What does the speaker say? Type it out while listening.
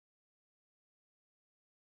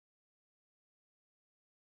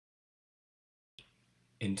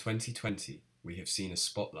In 2020, we have seen a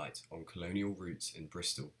spotlight on colonial roots in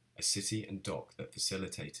Bristol, a city and dock that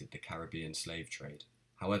facilitated the Caribbean slave trade.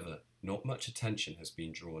 However, not much attention has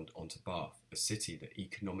been drawn onto Bath, a city that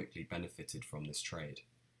economically benefited from this trade.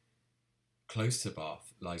 Close to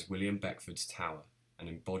Bath lies William Beckford's Tower, an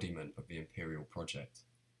embodiment of the imperial project.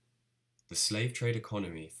 The slave trade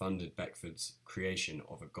economy funded Beckford's creation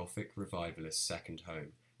of a Gothic revivalist second home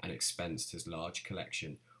and expensed his large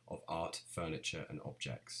collection of art, furniture and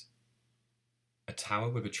objects. A tower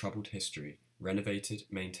with a troubled history, renovated,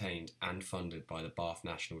 maintained and funded by the Bath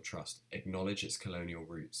National Trust, acknowledge its colonial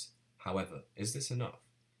roots. However, is this enough?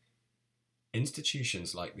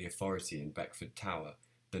 Institutions like the authority in Beckford Tower,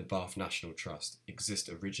 the Bath National Trust, exist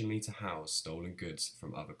originally to house stolen goods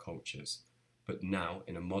from other cultures, but now,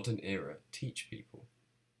 in a modern era, teach people.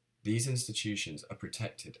 These institutions are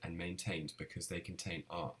protected and maintained because they contain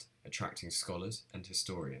art, attracting scholars and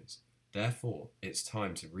historians. Therefore, it's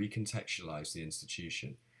time to recontextualize the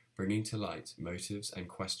institution, bringing to light motives and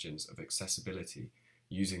questions of accessibility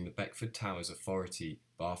using the Beckford Tower's authority,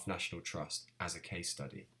 Bath National Trust, as a case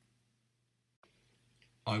study.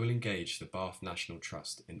 I will engage the Bath National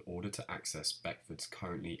Trust in order to access Beckford's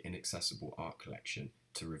currently inaccessible art collection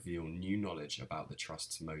to reveal new knowledge about the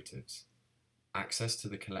Trust's motives. Access to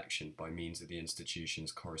the collection by means of the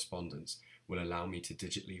institution's correspondence will allow me to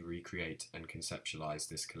digitally recreate and conceptualize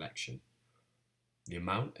this collection. The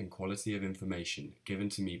amount and quality of information given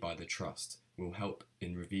to me by the Trust will help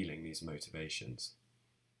in revealing these motivations.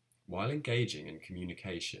 While engaging in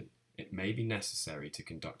communication, it may be necessary to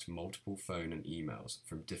conduct multiple phone and emails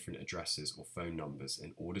from different addresses or phone numbers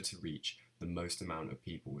in order to reach the most amount of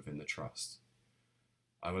people within the Trust.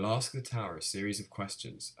 I will ask the Tower a series of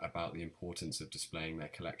questions about the importance of displaying their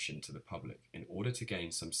collection to the public in order to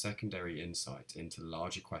gain some secondary insight into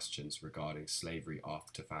larger questions regarding slavery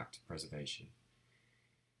artifact preservation.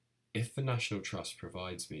 If the National Trust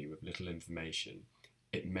provides me with little information,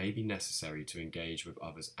 it may be necessary to engage with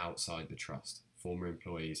others outside the Trust, former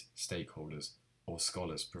employees, stakeholders, or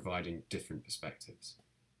scholars providing different perspectives.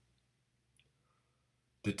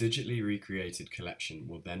 The digitally recreated collection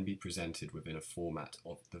will then be presented within a format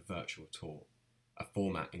of the virtual tour, a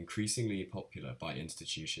format increasingly popular by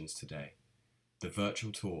institutions today. The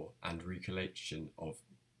virtual tour and recollection of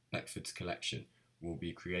Beckford's collection will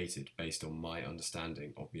be created based on my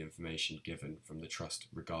understanding of the information given from the Trust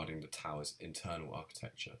regarding the Tower's internal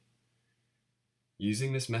architecture.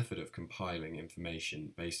 Using this method of compiling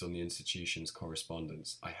information based on the institution's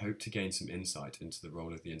correspondence, I hope to gain some insight into the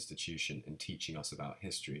role of the institution in teaching us about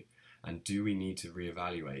history, and do we need to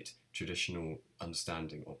reevaluate traditional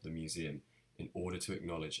understanding of the museum in order to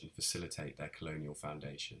acknowledge and facilitate their colonial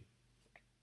foundation.